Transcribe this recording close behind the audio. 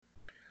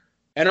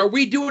And are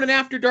we doing an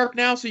After Dark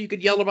now so you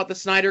could yell about the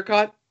Snyder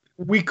Cut?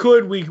 We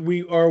could, we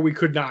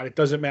could not. It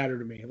doesn't matter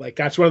to me. Like,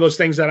 that's one of those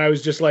things that I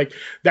was just like,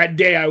 that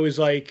day I was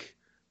like,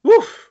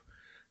 woof,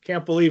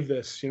 can't believe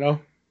this, you know?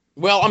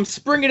 Well, I'm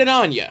springing it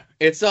on you.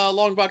 It's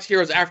Longbox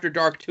Heroes After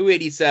Dark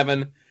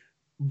 287,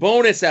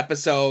 bonus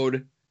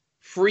episode,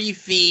 free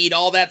feed,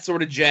 all that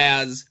sort of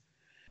jazz,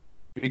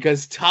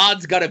 because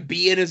Todd's got a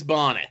bee in his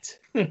bonnet.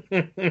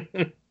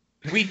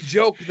 We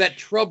joked that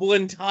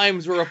troubling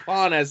times were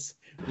upon us.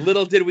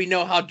 Little did we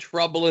know how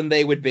troubling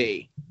they would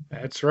be.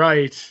 That's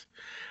right.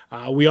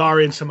 We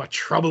are in some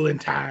troubling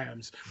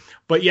times.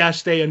 But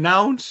yes, they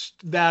announced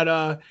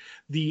that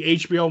the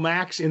HBO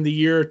Max in the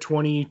year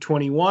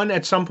 2021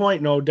 at some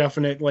point, no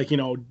definite,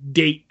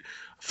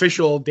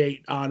 official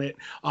date on it,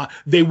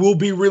 they will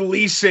be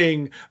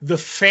releasing the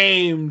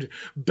famed,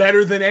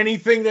 better than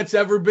anything that's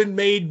ever been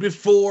made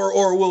before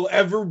or will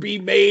ever be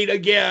made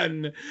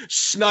again,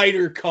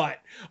 Snyder Cut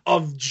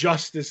of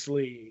Justice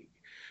League.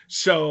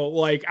 So,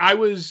 like, I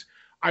was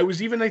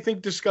even, I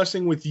think,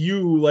 discussing with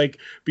you, like,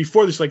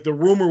 before this, like, the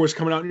rumor was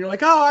coming out, and you're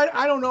like, oh,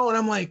 I don't know. And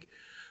I'm like,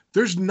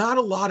 there's not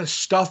a lot of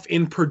stuff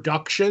in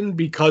production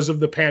because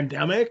of the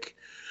pandemic.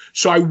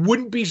 So I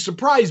wouldn't be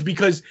surprised,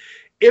 because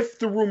if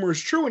the rumor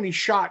is true and he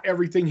shot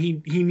everything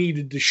he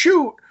needed to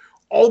shoot,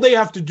 all they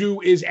have to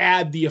do is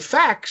add the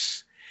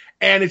effects.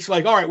 And it's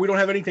like, all right, we don't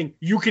have anything.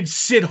 You could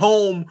sit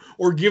home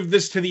or give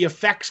this to the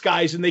effects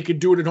guys and they could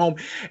do it at home.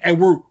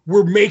 And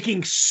we're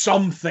making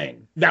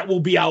something that will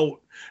be out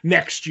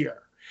next year.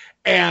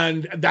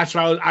 And that's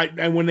what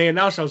and when they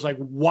announced, I was like,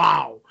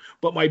 wow.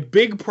 But my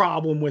big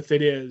problem with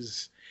it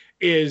is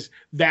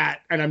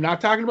that, and I'm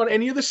not talking about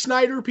any of the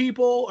Snyder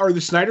people or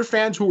the Snyder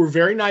fans who were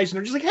very nice and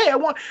they're just like, hey,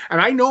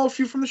 and I know a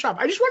few from the shop.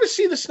 I just want to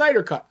see the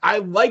Snyder Cut. I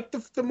like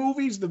the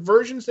movies, the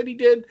versions that he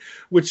did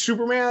with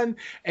Superman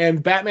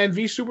and Batman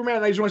v Superman.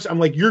 And I just want to, I'm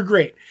like, you're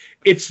great.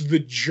 It's the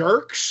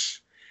jerks,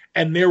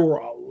 and there were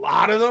a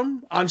lot of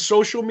them on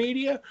social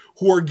media,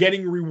 who are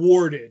getting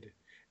rewarded.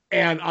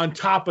 And on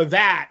top of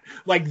that,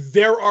 like,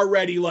 they're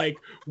already like,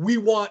 we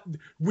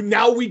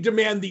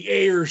demand the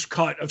Ayers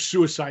cut of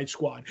Suicide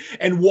Squad.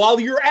 And while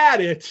you're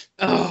at it,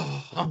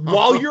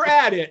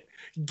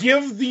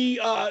 give the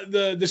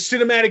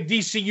cinematic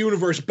DC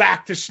universe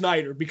back to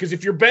Snyder, because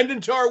if you're bending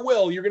to our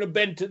will, you're going to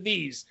bend to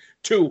these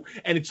too.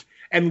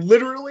 And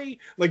literally,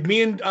 like,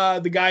 me and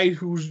the guy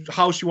whose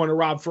house you want to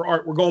rob for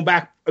art, we're going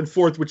back and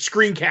forth with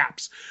screen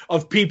caps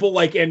of people,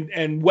 like, and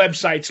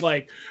websites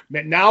like,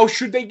 now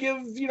should they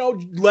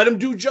let him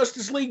do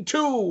Justice League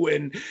 2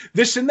 and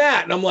this and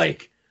that. And I'm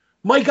like,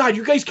 my God,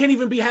 you guys can't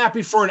even be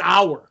happy for an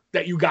hour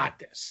that you got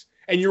this.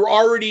 And you're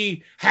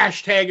already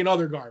hashtagging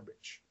other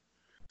garbage.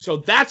 So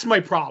that's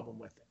my problem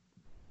with it.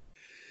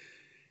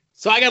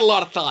 So I got a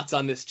lot of thoughts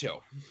on this too.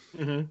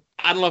 Mm-hmm.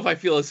 I don't know if I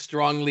feel as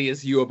strongly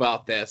as you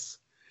about this.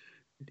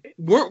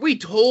 Weren't we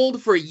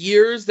told for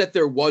years that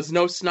there was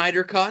no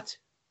Snyder Cut?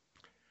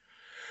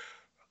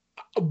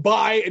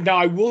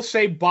 I will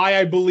say,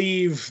 I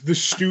believe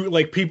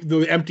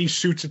the empty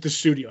suits at the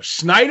studio.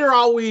 Snyder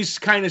always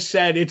kind of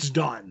said it's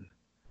done.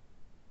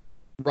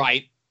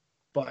 Right.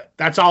 But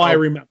that's all I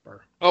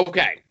remember.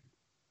 Okay.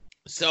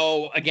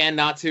 So, again,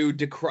 not to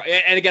decry...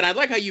 And again, I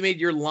like how you made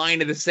your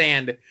line in the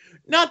sand.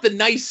 Not the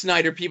nice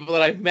Snyder people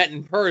that I've met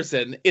in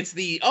person. It's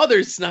the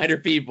other Snyder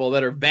people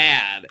that are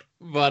bad.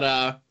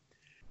 But,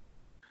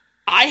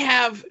 I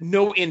have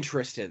no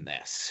interest in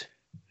this.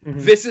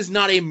 Mm-hmm. This is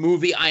not a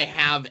movie I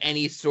have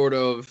any sort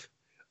of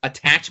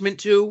attachment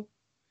to.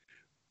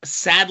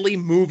 Sadly,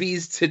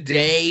 movies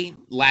today,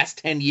 last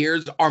 10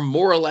 years, are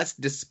more or less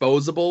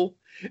disposable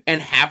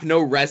and have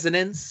no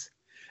resonance.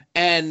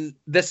 And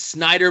the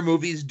Snyder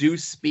movies do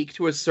speak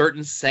to a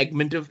certain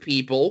segment of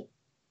people.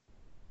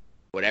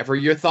 Whatever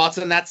your thoughts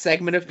on that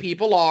segment of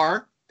people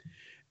are.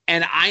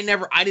 And I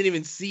didn't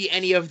even see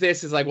any of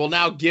this as like, well,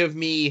 now give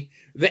me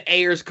the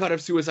Ayers cut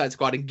of Suicide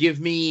Squad and give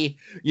me,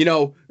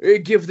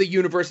 give the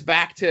universe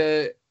back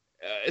to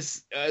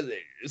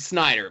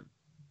Snyder.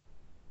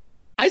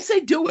 I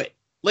say do it.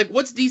 Like,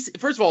 what's DC?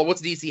 First of all,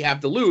 what's DC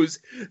have to lose?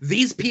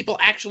 These people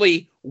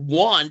actually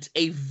want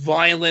a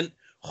violent,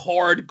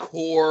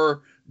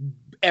 hardcore,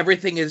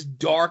 everything is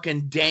dark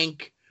and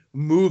dank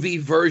movie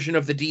version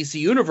of the DC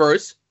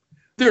universe.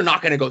 They're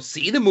not going to go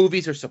see the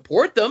movies or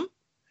support them,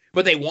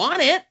 but they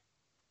want it.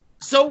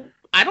 So,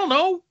 I don't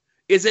know.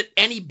 Is it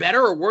any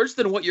better or worse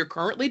than what you're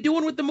currently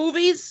doing with the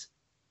movies?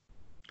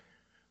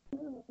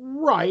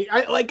 Right.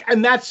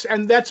 And that's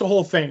the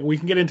whole thing. We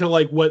can get into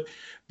like what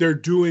they're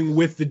doing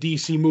with the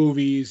DC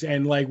movies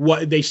and like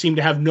what they seem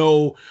to have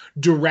no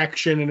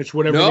direction, and it's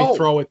whatever they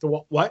throw at the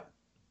wall. What?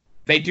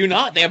 They do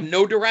not. They have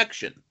no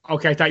direction.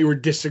 Okay, I thought you were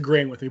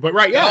disagreeing with me, but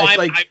right, yeah,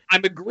 no,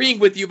 I'm agreeing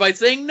with you by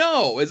saying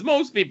no, as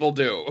most people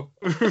do.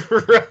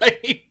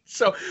 Right.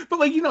 So, but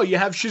you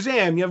have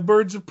Shazam, you have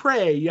Birds of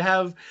Prey, you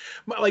have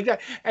like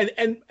that,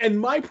 and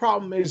my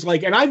problem is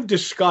like, and I've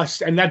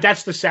discussed, and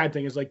that's the sad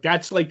thing is like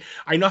that's like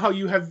I know how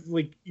you have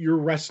like your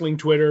wrestling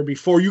Twitter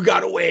before you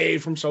got away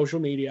from social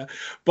media,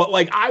 but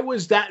like I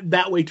was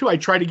that way too. I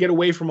tried to get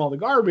away from all the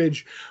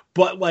garbage,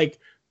 but like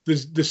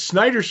the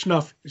Snyder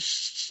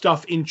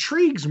stuff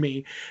intrigues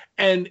me,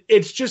 and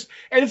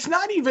it's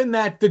not even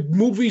that the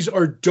movies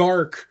are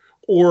dark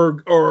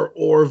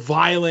or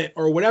violent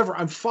or whatever.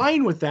 I'm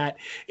fine with that.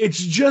 It's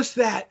just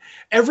that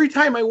every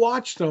time I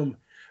watch them,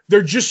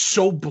 they're just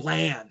so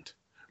bland.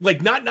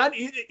 Like not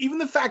even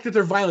the fact that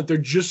they're violent, they're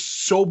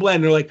just so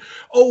bland. They're like,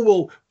 oh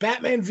well,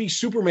 Batman v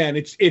Superman.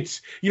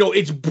 It's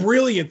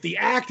brilliant, the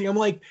acting. I'm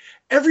like,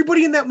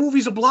 everybody in that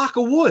movie's a block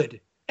of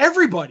wood.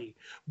 Everybody,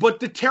 but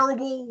the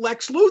terrible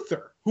Lex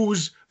Luthor,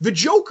 who's the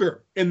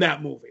Joker in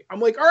that movie. I'm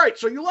like, all right,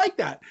 so you like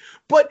that.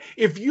 But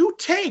if you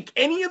take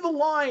any of the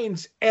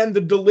lines and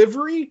the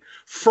delivery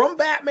from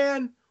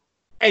Batman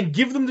and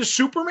give them to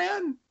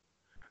Superman,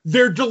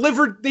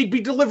 they'd be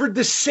delivered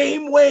the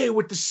same way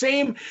with the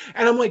same.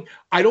 And I'm like,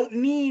 I don't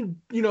need,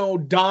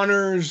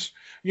 Donner's,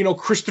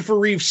 Christopher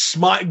Reeve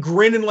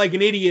grinning like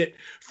an idiot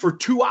for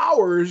 2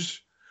 hours.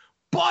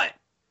 But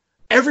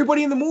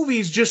everybody in the movie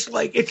is just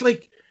like, it's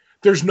like,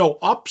 there's no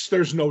ups,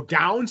 there's no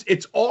downs.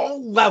 It's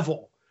all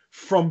level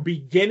from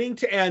beginning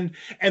to end.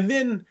 And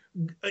then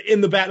in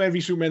the Batman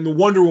v Superman, the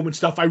Wonder Woman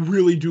stuff, I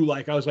really do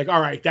like. I was like,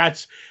 all right, Gal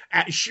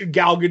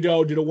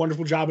Gadot did a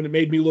wonderful job, and it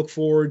made me look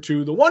forward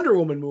to the Wonder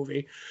Woman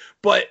movie.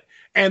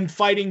 And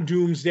fighting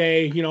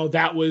Doomsday,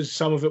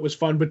 some of it was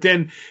fun. But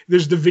then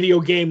there's the video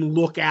game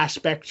look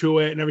aspect to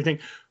it and everything.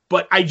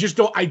 But I just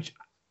don't,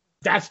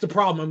 that's the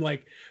problem. I'm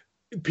like,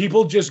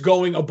 people just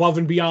going above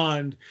and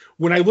beyond.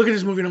 When I look at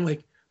this movie and I'm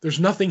like, there's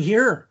nothing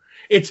here.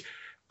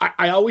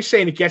 I always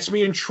say, and it gets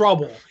me in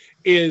trouble,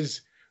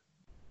 is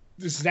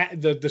the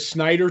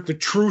Snyder, the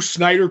true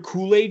Snyder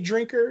Kool-Aid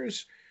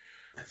drinkers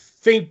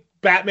think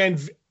Batman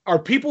are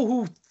people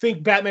who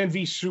think Batman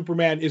v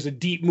Superman is a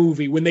deep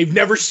movie when they've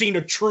never seen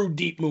a true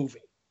deep movie.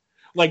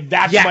 Like,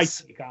 that's my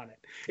take on it.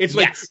 It's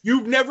like,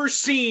 you've never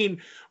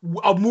seen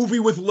a movie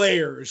with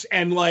layers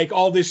and like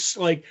all this,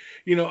 like,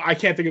 I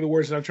can't think of the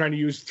words that I'm trying to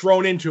use,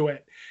 thrown into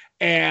it.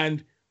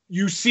 And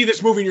you see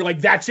this movie and you're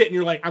like, that's it. And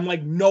you're like, I'm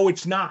like, no,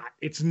 it's not.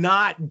 It's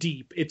not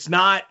deep. It's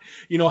not,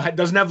 it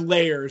doesn't have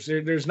layers.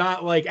 There's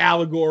not like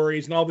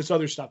allegories and all this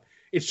other stuff.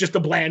 It's just a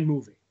bland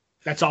movie.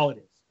 That's all it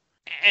is.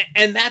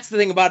 And that's the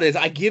thing about it, is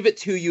I give it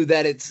to you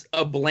that it's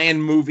a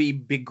bland movie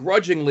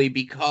begrudgingly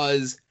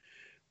because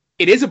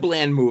it is a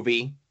bland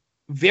movie.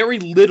 Very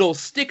little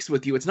sticks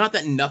with you. It's not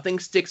that nothing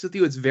sticks with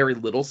you. It's very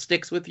little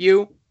sticks with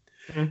you.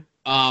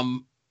 Mm-hmm.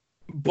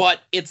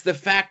 But it's the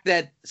fact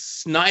that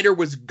Snyder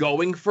was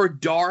going for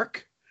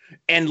dark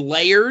and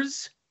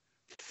layers,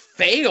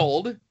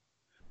 failed,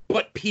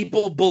 but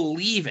people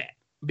believe it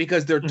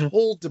because they're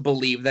told to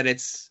believe that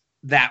it's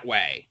that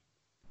way.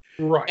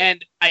 Right.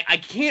 And I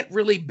can't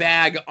really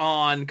bag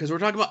on, because we're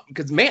talking about,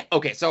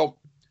 so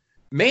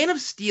Man of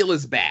Steel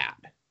is bad.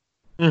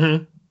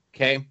 Mm-hmm.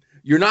 Okay.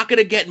 You're not going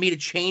to get me to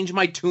change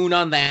my tune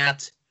on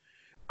that.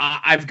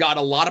 I've got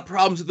a lot of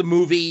problems with the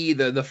movie.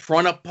 The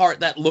front up part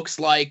that looks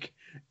like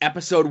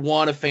Episode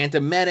 1 of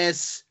Phantom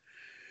Menace.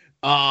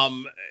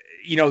 Some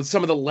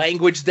of the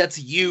language that's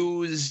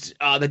used,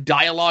 the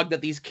dialogue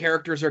that these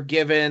characters are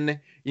given,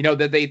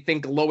 that they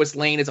think Lois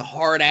Lane is a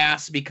hard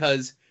ass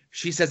because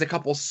she says a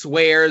couple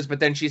swears, but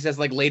then she says,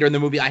 like, later in the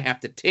movie, I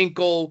have to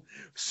tinkle.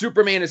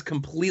 Superman is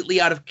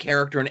completely out of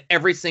character in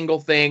every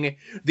single thing.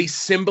 The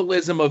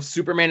symbolism of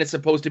Superman is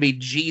supposed to be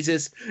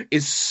Jesus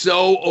is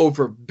so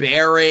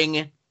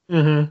overbearing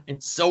and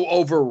so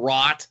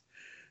overwrought.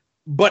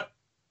 But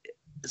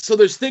so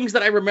there's things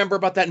that I remember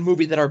about that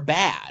movie that are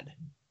bad.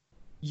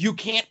 You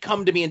can't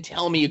come to me and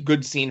tell me a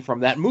good scene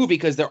from that movie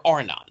because there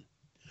are none.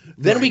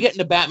 Then we get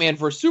into Batman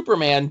vs.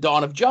 Superman,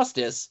 Dawn of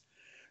Justice.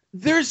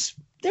 There's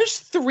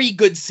 3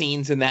 good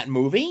scenes in that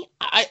movie.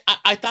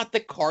 I thought the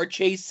car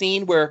chase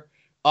scene where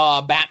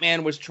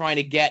Batman was trying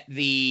to get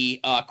the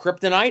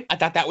kryptonite, I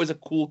thought that was a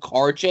cool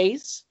car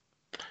chase.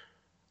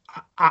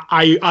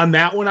 I on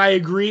that one I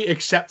agree,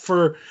 except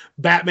for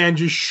Batman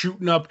just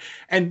shooting up.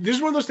 And this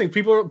is one of those things.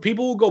 People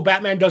will go,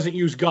 Batman doesn't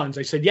use guns.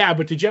 I said, yeah,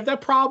 but did you have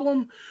that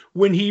problem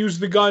when he used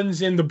the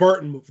guns in the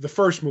Burton movie, the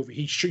first movie?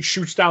 He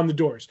shoots down the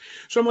doors.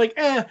 So I'm like,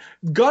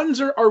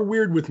 guns are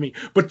weird with me.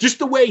 But just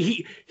the way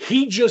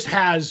he just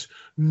has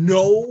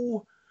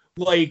no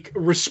like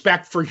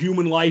respect for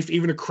human life,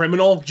 even a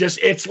criminal. Just,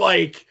 it's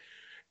like,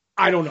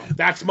 I don't know.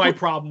 That's my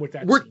problem with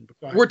that scene.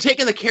 We're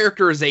taking the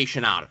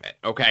characterization out of it,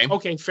 okay?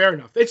 Okay, fair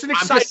enough. It's an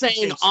exciting I'm just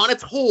saying, chase. On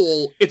its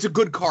whole, it's a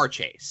good car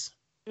chase.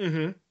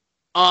 Mm-hmm.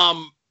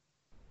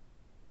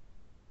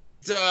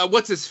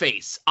 What's his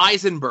face?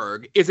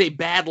 Eisenberg is a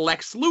bad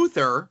Lex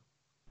Luthor,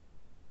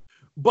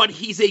 but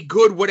he's a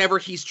good whatever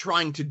he's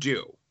trying to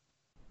do.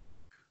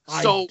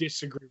 So I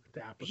disagree with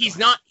that. He's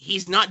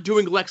not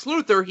doing Lex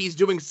Luthor, he's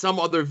doing some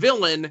other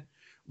villain,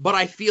 but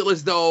I feel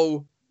as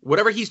though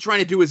whatever he's trying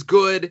to do is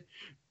good,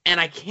 and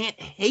I can't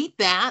hate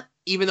that,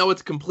 even though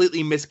it's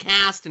completely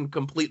miscast and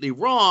completely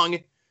wrong.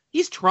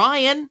 He's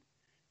trying.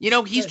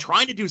 He's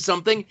trying to do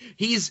something.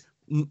 He's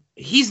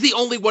the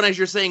only one, as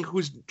you're saying,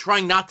 who's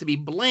trying not to be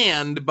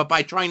bland, but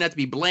by trying not to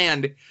be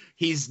bland,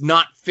 he's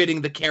not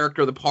fitting the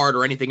character, the part,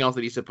 or anything else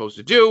that he's supposed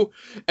to do.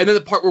 And then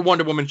the part where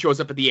Wonder Woman shows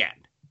up at the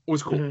end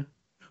was cool. Mm-hmm.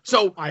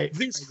 So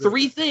there's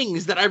three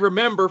things that I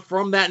remember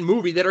from that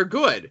movie that are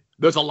good.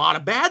 There's a lot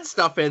of bad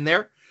stuff in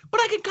there,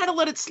 but I can kind of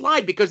let it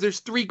slide because there's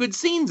three good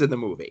scenes in the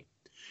movie.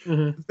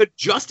 Mm-hmm. The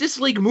Justice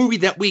League movie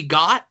that we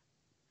got,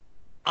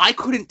 I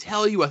couldn't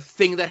tell you a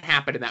thing that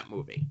happened in that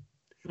movie.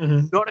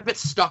 Mm-hmm. None of it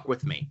stuck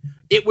with me.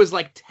 It was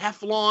like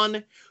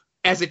Teflon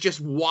as it just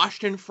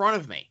washed in front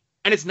of me.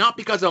 And it's not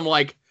because I'm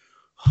like,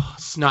 oh,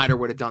 Snyder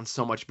would have done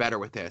so much better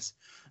with this.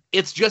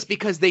 It's just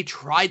because they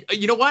tried.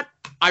 You know what?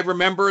 I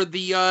remember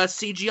the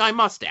CGI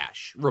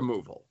mustache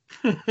removal.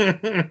 That's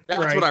right.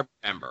 What I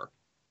remember.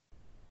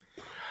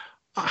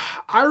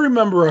 I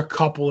remember a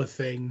couple of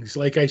things.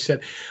 Like I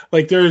said,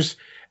 like there's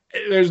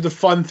the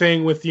fun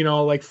thing with, you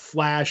know, like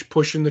Flash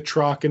pushing the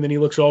truck and then he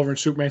looks over and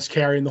Superman's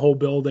carrying the whole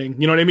building.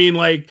 You know what I mean?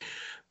 Like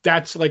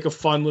that's like a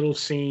fun little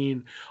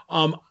scene.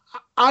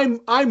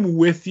 I'm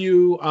with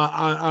you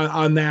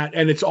on that,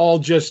 and it's all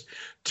just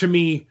to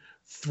me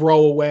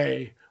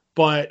throwaway.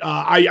 But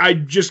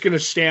I'm just going to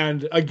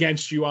stand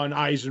against you on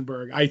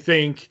Eisenberg. I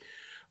think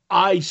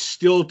I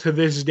still, to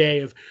this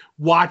day, have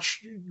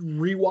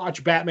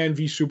rewatch Batman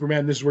v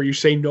Superman. This is where you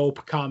say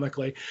nope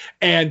comically,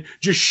 and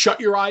just shut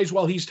your eyes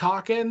while he's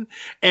talking.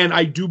 And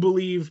I do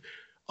believe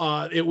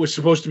it was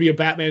supposed to be a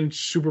Batman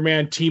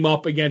Superman team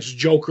up against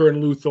Joker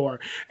and Luthor,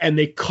 and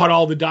they cut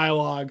all the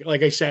dialogue,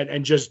 like I said,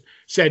 and just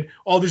said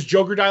all this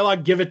Joker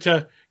dialogue, give it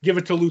to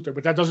Luthor,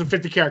 but that doesn't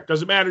fit the character.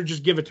 Doesn't matter,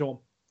 just give it to him.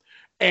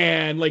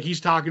 And like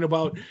he's talking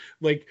about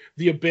like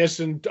the abyss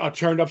and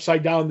turned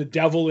upside down, the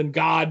devil and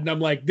God, and I'm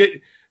like,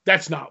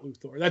 that's not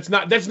Luthor. That's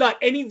not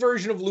any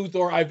version of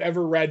Luthor I've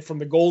ever read from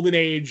the Golden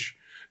Age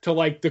to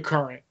like the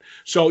current.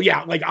 So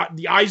yeah, like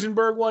the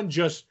Eisenberg one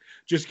just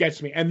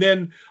gets me. And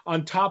then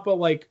on top of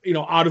like, you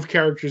know, out of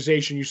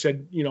characterization, you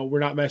said, you know, we're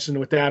not messing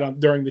with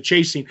that during the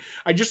chase scene.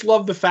 I just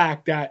love the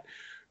fact that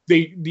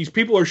these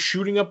people are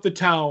shooting up the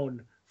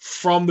town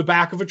from the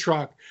back of a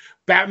truck.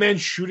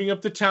 Batman's shooting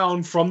up the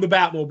town from the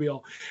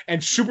Batmobile.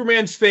 And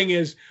Superman's thing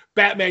is,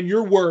 Batman,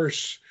 you're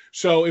worse.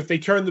 So if they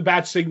turn the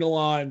bat signal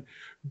on,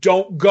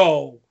 don't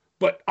go,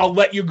 but I'll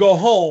let you go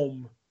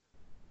home.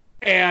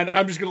 And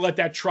I'm just going to let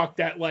that truck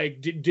that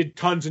like did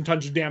tons and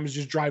tons of damage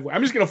just drive away.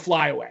 I'm just going to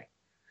fly away.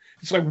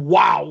 It's like,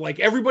 wow. Like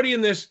everybody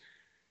in this,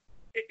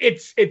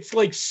 it's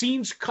like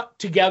scenes cut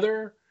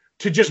together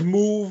to just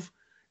move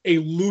a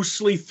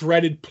loosely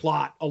threaded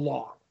plot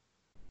along.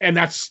 And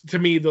that's, to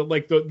me,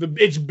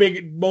 it's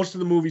big. Most of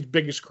the movie's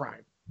biggest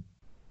crime.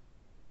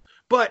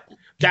 But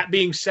that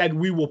being said,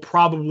 we will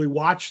probably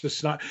watch the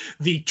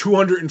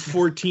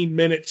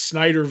 214-minute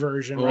Snyder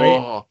version, right?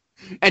 Oh.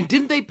 And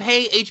didn't they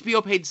pay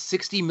HBO paid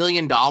 $60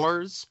 million?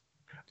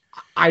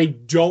 I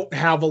don't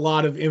have a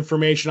lot of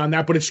information on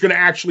that, but it's going to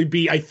actually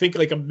be, I think,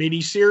 like a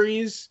mini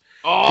series.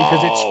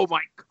 Oh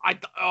my!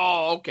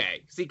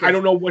 Okay. See, I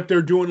don't know what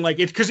they're doing. Like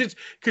it's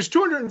because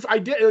 200.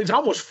 It's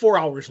almost 4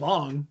 hours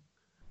long.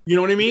 You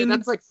know what I mean? Yeah,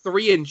 that's like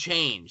 3 and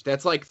change.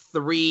 That's like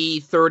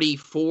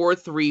 334,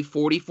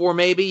 344,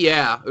 maybe.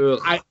 Yeah.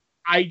 Ugh.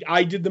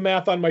 I did the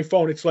math on my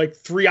phone. It's like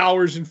 3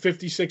 hours and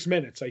 56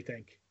 minutes, I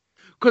think.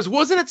 Because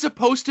wasn't it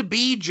supposed to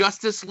be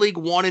Justice League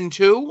 1 and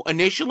 2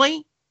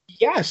 initially?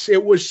 Yes,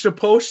 it was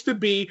supposed to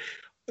be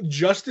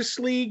Justice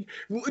League.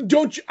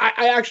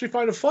 I actually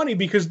find it funny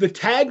because the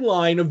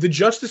tagline of the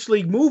Justice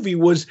League movie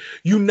was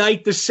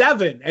Unite the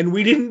Seven, and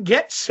we didn't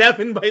get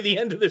 7 by the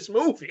end of this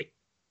movie.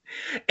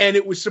 And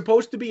it was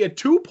supposed to be a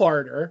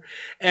 2-parter,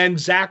 and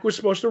Zack was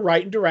supposed to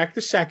write and direct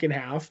the second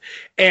half.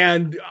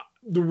 And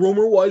the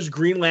rumor was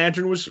Green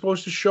Lantern was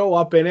supposed to show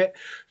up in it.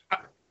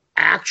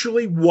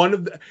 Actually, one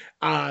of the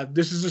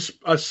this is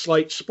a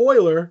slight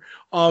spoiler.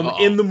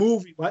 In the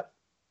movie, what?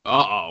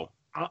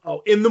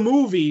 In the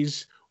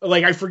movies,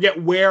 like I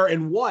forget where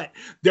and what,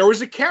 there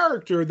was a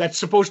character that's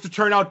supposed to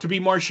turn out to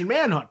be Martian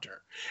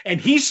Manhunter, and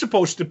he's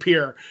supposed to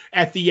appear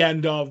at the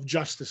end of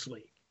Justice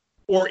League.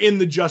 Or in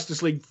the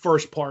Justice League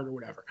first part or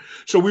whatever.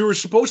 So we were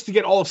supposed to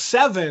get all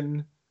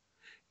 7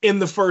 in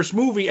the first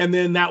movie, and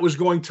then that was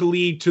going to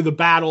lead to the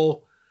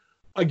battle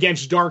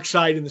against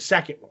Darkseid in the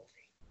second movie.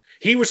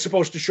 He was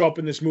supposed to show up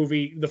in this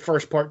movie, the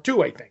first part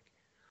too, I think.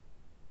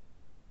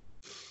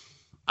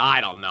 I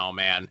don't know,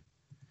 man.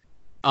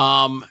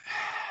 I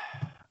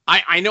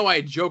know I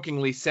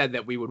jokingly said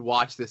that we would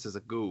watch this as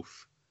a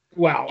goof.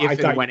 Well, if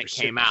and when it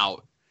came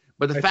out.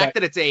 But the fact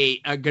that it's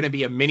going to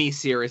be a mini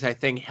series, I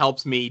think,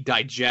 helps me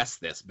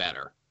digest this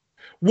better.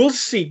 We'll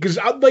see, because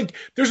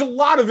there's a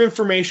lot of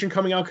information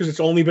coming out because it's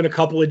only been a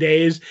couple of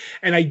days,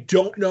 and I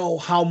don't know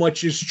how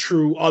much is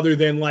true other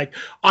than like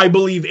I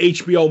believe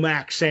HBO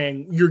Max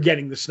saying you're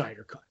getting the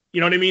Snyder Cut. You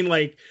know what I mean?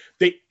 Like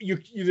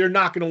they're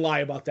not going to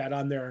lie about that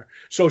on their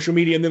social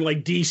media, and then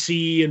like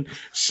DC and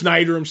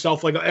Snyder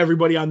himself, like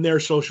everybody on their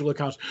social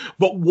accounts.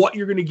 But what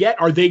you're going to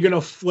get, are they going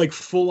to like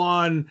full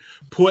on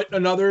put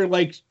another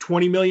like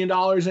 $20 million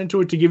into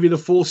it to give you the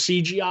full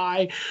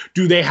CGI?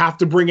 Do they have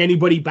to bring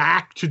anybody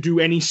back to do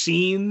any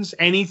scenes,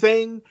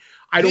 anything?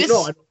 I don't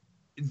know.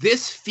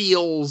 This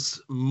feels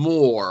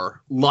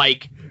more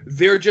like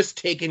they're just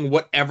taking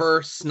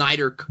whatever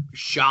Snyder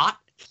shot.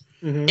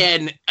 Mm-hmm.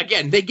 And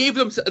again,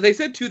 they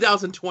said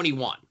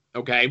 2021.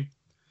 Okay.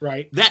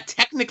 Right. That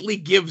technically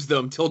gives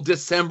them till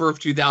December of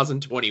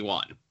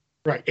 2021.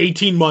 Right.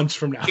 18 months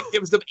from now. It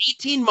gives them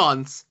 18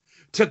 months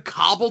to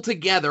cobble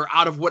together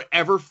out of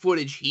whatever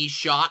footage he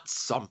shot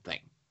something.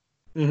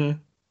 Mm-hmm.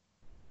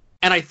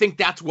 And I think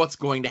that's what's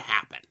going to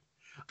happen.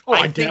 Oh,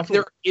 I think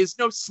there is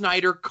no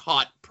Snyder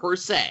cut per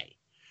se.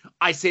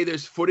 I say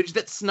there's footage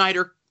that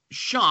Snyder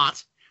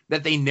shot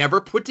that they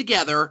never put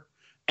together,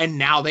 and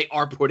now they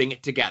are putting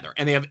it together.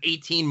 And they have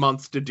 18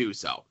 months to do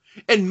so.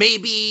 And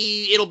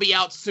maybe it'll be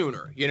out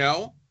sooner, you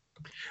know?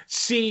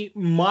 See,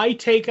 my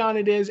take on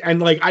it is,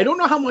 and like, I don't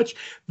know how much,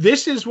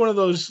 this is one of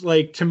those,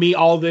 like, to me,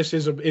 all this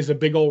is a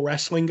big old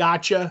wrestling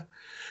gotcha,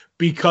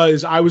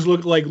 because I was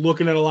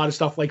looking at a lot of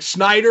stuff. Like,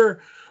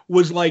 Snyder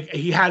was like,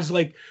 he has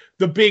like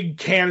the big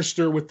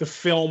canister with the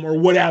film or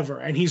whatever,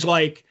 and he's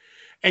like,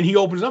 and he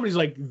opens up and he's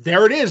like,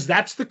 there it is,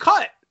 that's the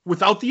cut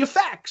without the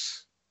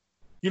effects.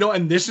 You know,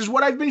 and this is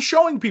what I've been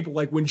showing people.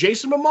 Like, when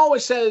Jason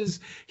Momoa says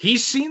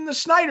he's seen the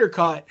Snyder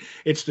cut,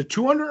 it's the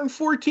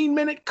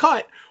 214-minute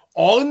cut,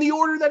 all in the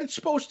order that it's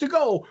supposed to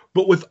go,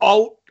 but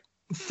without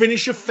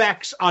finish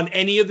effects on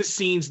any of the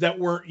scenes that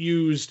weren't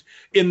used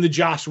in the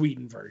Joss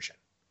Whedon version.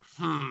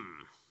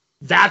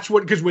 That's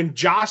what, because when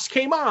Joss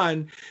came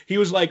on, he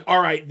was like,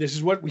 all right, this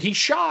is what he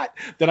shot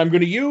that I'm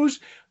going to use.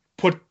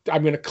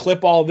 I'm going to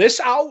clip all this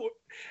out,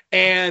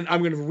 and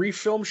I'm going to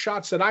refilm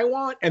shots that I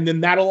want, and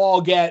then that'll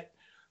all get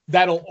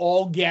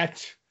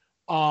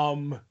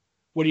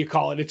what do you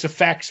call it? It's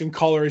effects and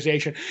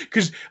colorization.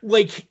 Because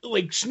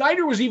like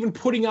Snyder was even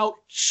putting out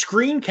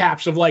screen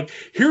caps of like,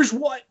 here's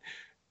what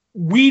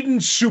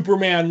Whedon's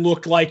Superman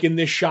looked like in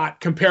this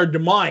shot compared to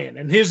mine,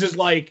 and his is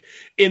like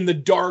in the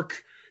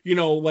dark, you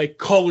know, like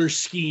color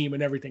scheme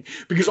and everything.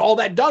 Because all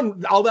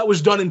that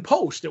was done in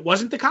post. It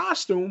wasn't the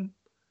costume.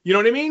 You know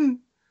what I mean?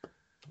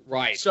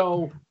 Right.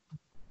 So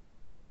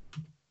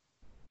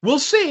we'll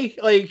see.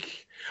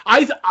 Like,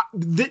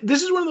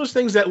 this is one of those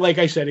things that, like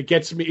I said, it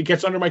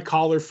gets under my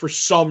collar for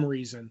some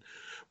reason.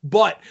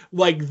 But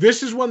like,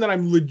 this is one that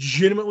I'm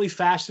legitimately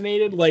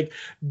fascinated, like,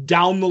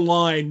 down the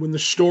line when the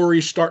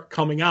stories start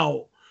coming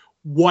out,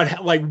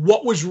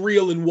 what was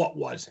real and what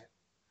wasn't,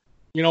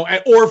 you know,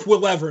 or if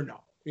we'll ever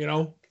know, you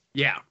know?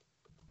 Yeah.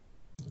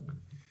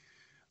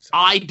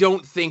 I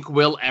don't think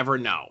we'll ever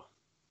know.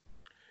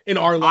 In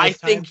our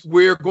lifetime. I think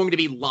we're going to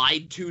be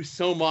lied to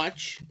so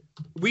much.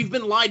 We've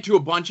been lied to a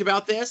bunch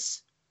about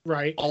this.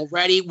 Right.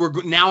 Already,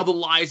 now the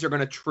lies are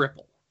going to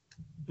triple.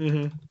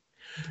 Mm-hmm.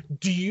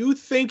 Do you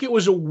think it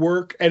was a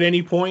work at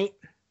any point?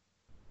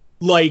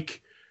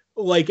 Like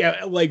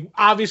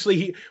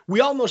obviously we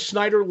all know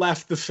Snyder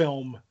left the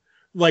film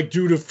like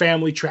due to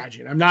family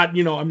tragedy. I'm not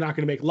going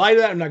to make light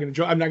of that. I'm not going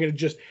to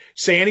just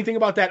say anything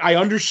about that. I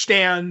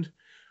understand,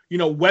 you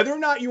know, whether or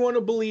not you want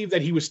to believe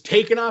that he was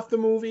taken off the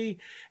movie,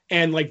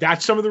 and like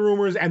that's some of the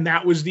rumors, and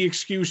that was the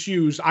excuse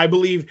used. I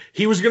believe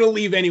he was going to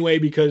leave anyway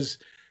because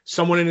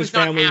someone in his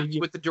family not happy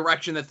with the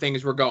direction that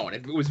things were going.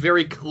 It was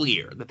very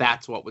clear that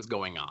that's what was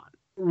going on.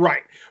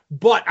 Right.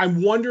 But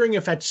I'm wondering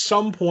if at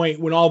some point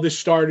when all this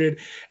started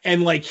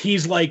and like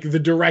he's like the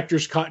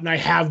director's cut and I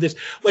have this,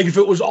 like if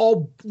it was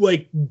all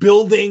like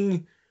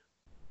building,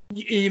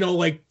 you know,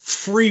 like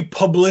free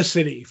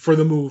publicity for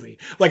the movie.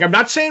 Like, I'm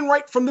not saying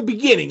right from the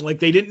beginning, like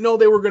they didn't know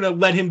they were going to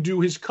let him do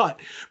his cut.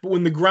 But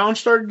when the ground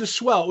started to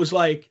swell, it was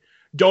like,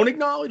 don't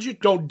acknowledge it.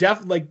 Don't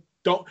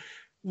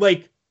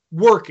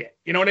work it.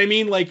 You know what I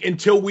mean? Like,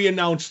 until we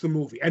announce the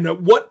movie. And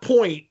at what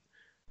point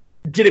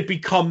did it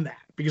become that?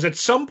 Because at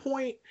some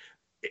point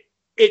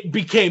it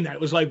became that.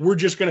 It was like, we're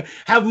just going to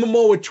have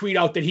Momoa tweet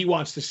out that he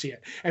wants to see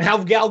it, and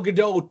have Gal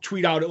Gadot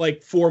tweet out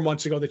like 4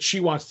 months ago that she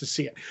wants to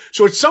see it.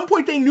 So at some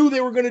point they knew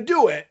they were going to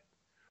do it.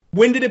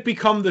 When did it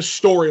become the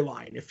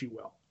storyline, if you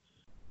will?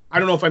 I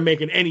don't know if I'm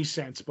making any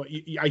sense, but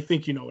I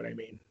think you know what I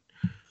mean.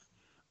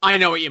 I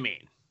know what you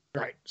mean.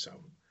 Right. So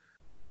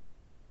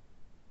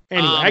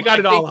anyway, I got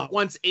it all out.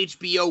 Once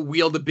HBO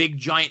wheeled a big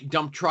giant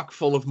dump truck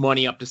full of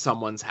money up to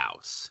someone's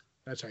house.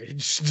 That's right.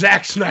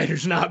 Zack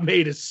Snyder's not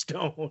made of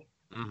stone.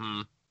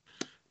 Mm-hmm.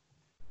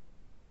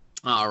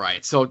 All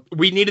right. So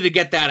we needed to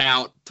get that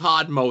out.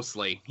 Todd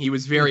Mosley, he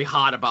was very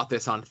hot about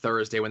this on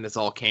Thursday when this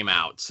all came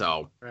out.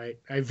 So right.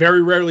 I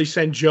very rarely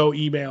send Joe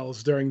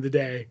emails during the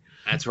day.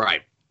 That's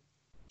right.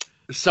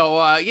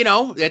 So, you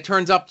know, it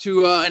turns up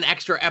to an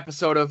extra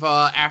episode of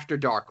After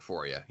Dark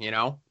for you, you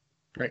know?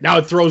 Right. Now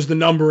it throws the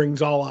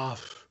numberings all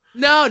off.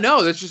 No,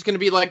 that's just going to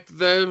be like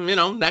the, you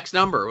know, next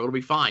number. It'll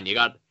be fine. You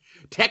got...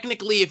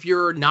 Technically, if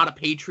you're not a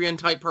Patreon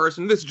type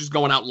person, this is just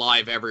going out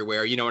live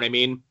everywhere. You know what I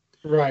mean?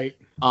 Right.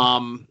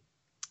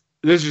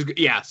 This is,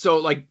 yeah. So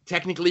like,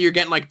 technically you're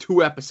getting like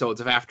 2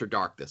 episodes of After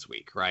Dark this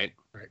week, right?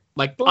 Right.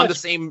 Like on the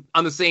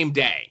same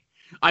day.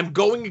 I'm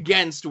going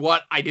against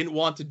what I didn't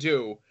want to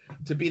do,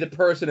 to be the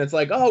person that's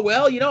like, oh,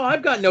 well, you know,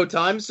 I've got no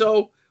time,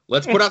 so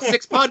let's put out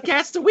 6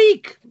 podcasts a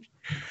week.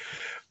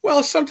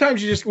 Well,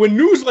 sometimes you just, when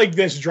news like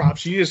this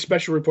drops, you need a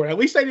special report. At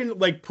least I didn't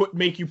like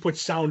make you put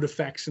sound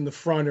effects in the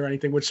front or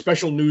anything with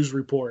special news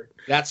report.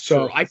 That's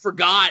true. I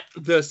forgot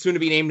the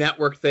soon-to-be-named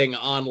network thing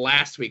on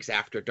last week's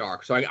After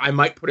Dark, so I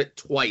might put it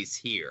twice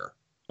here.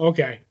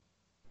 Okay.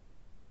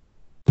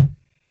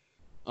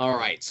 All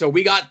right, so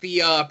we got the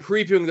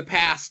previewing the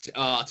past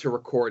to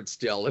record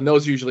still, and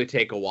those usually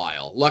take a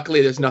while.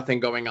 Luckily, there's nothing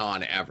going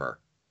on ever.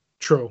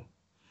 True.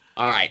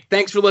 All right,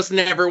 thanks for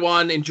listening,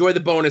 everyone. Enjoy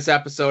the bonus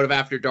episode of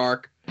After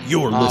Dark.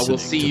 You're listening we'll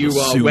see to you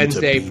the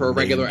Wednesday soon-to-be for a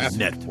regular named episode.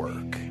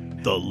 network,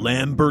 the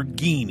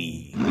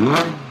Lamborghini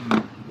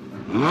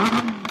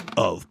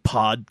of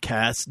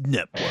podcast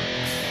networks.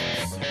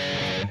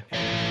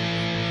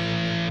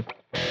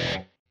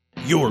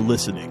 You're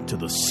listening to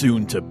the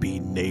soon-to-be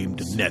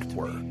named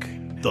network,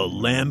 the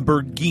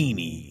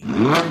Lamborghini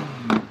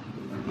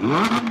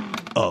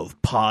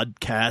of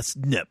podcast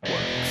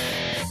networks.